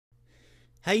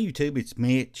Hey YouTube, it's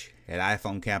Mitch at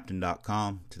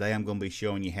iPhoneCaptain.com. Today I'm going to be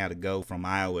showing you how to go from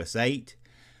iOS 8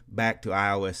 back to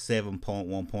iOS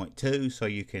 7.1.2 so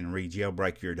you can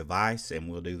re-jailbreak your device, and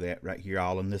we'll do that right here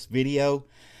all in this video.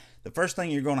 The first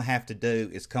thing you're going to have to do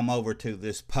is come over to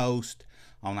this post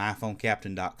on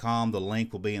iPhoneCaptain.com. The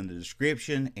link will be in the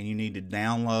description, and you need to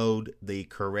download the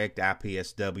correct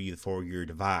IPSW for your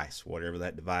device, whatever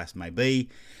that device may be.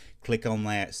 Click on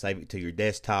that, save it to your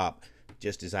desktop,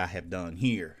 just as I have done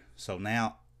here. So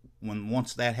now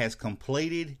once that has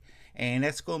completed, and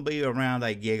that's going to be around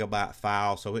a gigabyte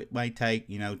file, so it may take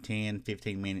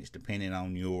 10-15 minutes depending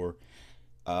on your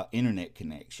internet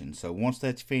connection. So once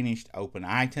that's finished, open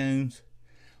iTunes.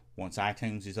 Once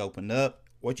iTunes is opened up,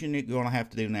 what you're going to have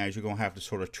to do now is you're going to have to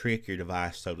sort of trick your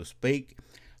device, so to speak.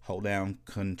 Hold down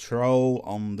Control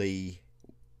on the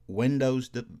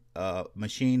Windows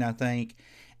machine, I think,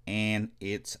 and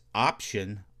it's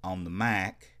Option on the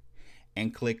Mac,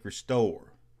 and click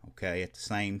Restore, okay, at the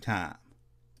same time.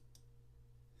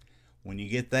 When you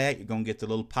get that, you're going to get the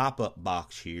little pop-up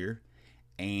box here,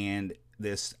 and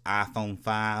this iPhone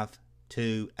 5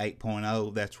 to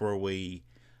 8.0, that's where we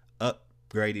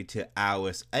upgraded to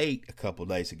iOS 8 a couple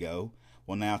days ago.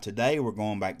 Well, now today we're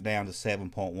going back down to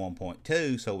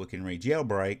 7.1.2 so we can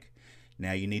re-jailbreak.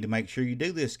 Now you need to make sure you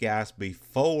do this, guys,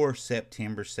 before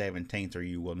September 17th, or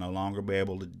you will no longer be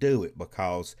able to do it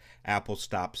because Apple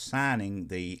stopped signing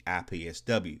the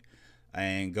IPSW.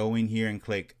 And go in here and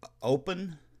click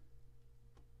Open.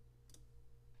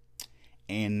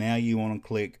 And now you want to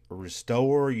click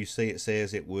Restore. You see it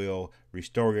says it will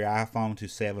restore your iPhone to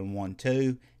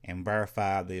 7.1.2 and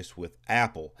verify this with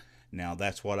Apple. Now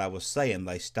that's what I was saying.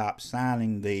 They stopped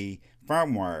signing the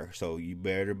firmware, so you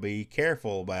better be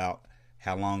careful about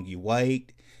how long you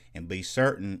wait, and be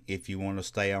certain if you want to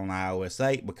stay on iOS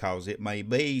 8, because it may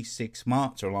be 6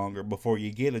 months or longer before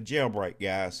you get a jailbreak,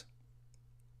 guys.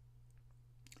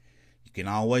 You can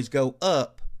always go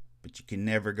up, but you can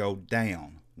never go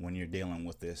down when you're dealing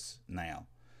with this now.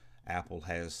 Apple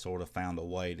has sort of found a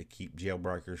way to keep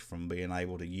jailbreakers from being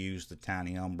able to use the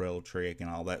tiny umbrella trick and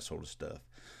all that sort of stuff.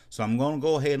 So I'm going to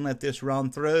go ahead and let this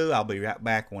run through. I'll be right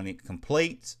back when it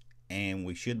completes, and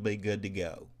we should be good to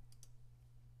go.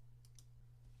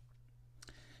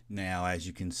 Now, as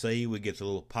you can see, we get the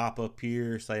little pop-up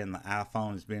here saying the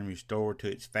iPhone has been restored to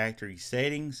its factory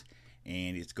settings,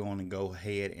 and it's going to go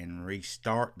ahead and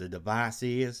restart the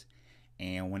devices.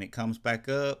 And when it comes back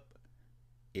up,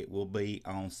 it will be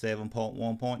on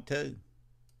 7.1.2.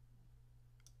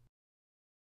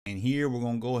 And here we're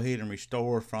going to go ahead and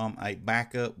restore from a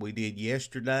backup we did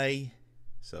yesterday.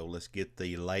 So let's get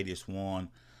the latest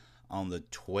one on the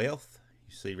 12th.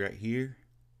 You see right here.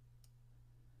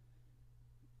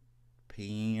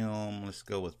 PM, let's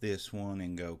go with this one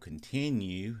and go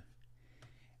continue,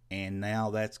 and now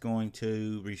that's going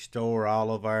to restore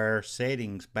all of our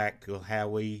settings back to how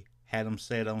we had them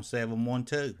set on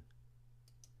 7.1.2.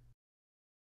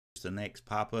 The next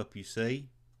pop-up you see,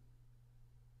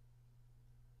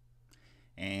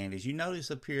 and as you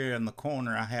notice up here in the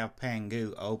corner, I have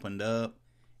Pangu opened up,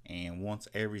 and once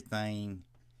everything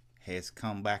has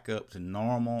come back up to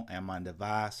normal and my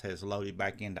device has loaded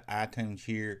back into iTunes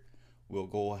here, we'll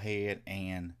go ahead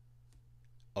and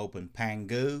open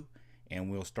Pangu, and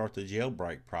we'll start the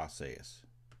jailbreak process.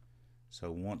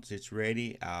 So once it's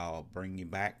ready, I'll bring you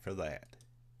back for that.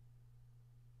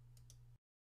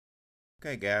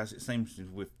 Okay guys, it seems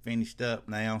we've finished up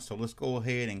now, so let's go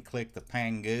ahead and click the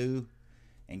Pangu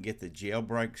and get the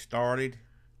jailbreak started.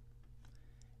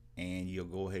 And you'll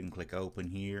go ahead and click open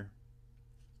here.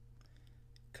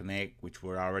 Connect, which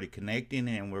we're already connecting,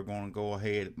 and we're going to go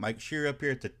ahead, make sure up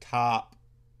here at the top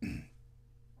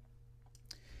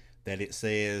that it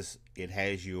says it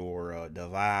has your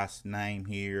device name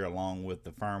here along with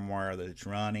the firmware that it's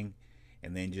running,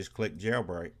 and then just click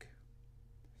jailbreak.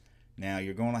 Now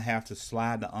you're going to have to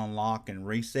slide to unlock and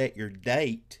reset your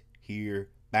date here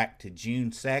back to June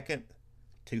 2nd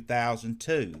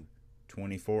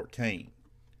 2014.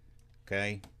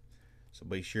 Okay, so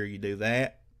be sure you do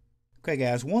that. Okay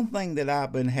guys, one thing that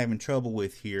I've been having trouble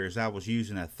with here is I was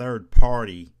using a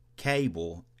third-party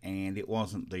cable, and it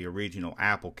wasn't the original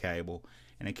Apple cable,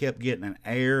 and it kept getting an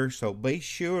error. So be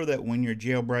sure that when you're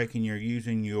jailbreaking, you're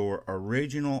using your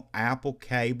original Apple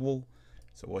cable.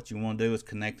 So what you want to do is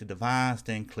connect the device,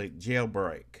 then click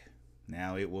jailbreak.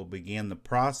 Now it will begin the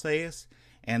process,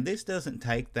 and this doesn't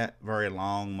take that very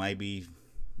long, maybe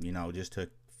just a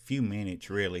few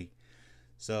minutes really.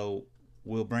 So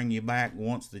we'll bring you back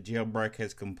once the jailbreak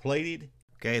has completed.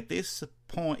 Okay, at this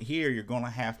point here, you're going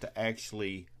to have to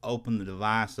actually open the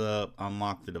device up,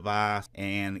 unlock the device,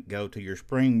 and go to your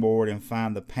springboard and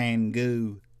find the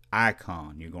Pangu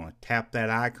icon. You're going to tap that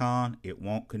icon. It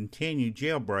won't continue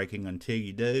jailbreaking until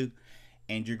you do,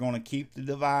 and you're going to keep the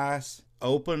device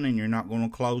open, and you're not going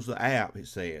to close the app, it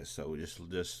says. So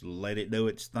just let it do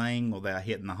its thing without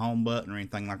hitting the home button or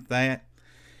anything like that.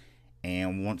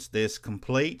 And once this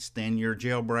completes, then your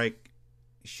jailbreak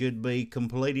should be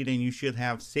completed, and you should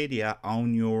have Cydia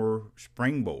on your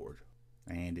springboard.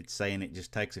 And it's saying it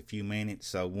just takes a few minutes.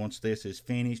 So once this is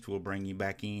finished, we'll bring you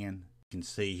back in. You can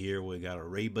see here we got a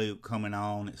reboot coming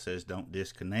on. It says don't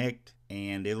disconnect,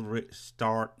 and it'll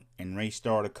start and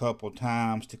restart a couple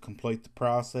times to complete the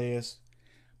process.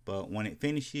 But when it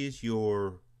finishes,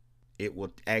 it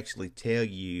will actually tell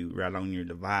you right on your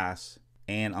device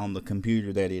and on the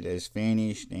computer that it has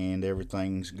finished and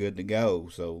everything's good to go.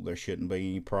 So there shouldn't be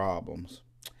any problems.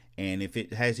 And if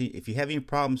you have any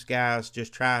problems, guys,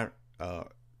 just try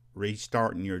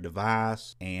restarting your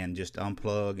device and just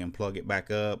unplug and plug it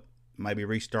back up. Maybe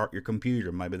restart your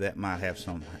computer. Maybe that might have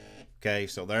something. Okay,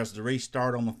 so there's the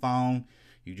restart on the phone.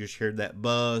 You just heard that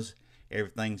buzz.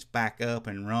 Everything's back up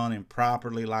and running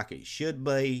properly like it should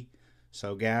be.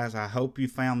 So guys, I hope you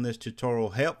found this tutorial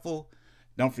helpful.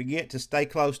 Don't forget to stay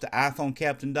close to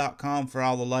iPhoneCaptain.com for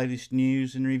all the latest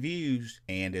news and reviews.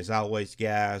 And as always,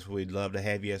 guys, we'd love to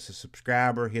have you as a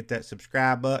subscriber. Hit that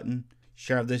subscribe button,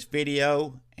 share this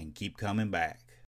video, and keep coming back.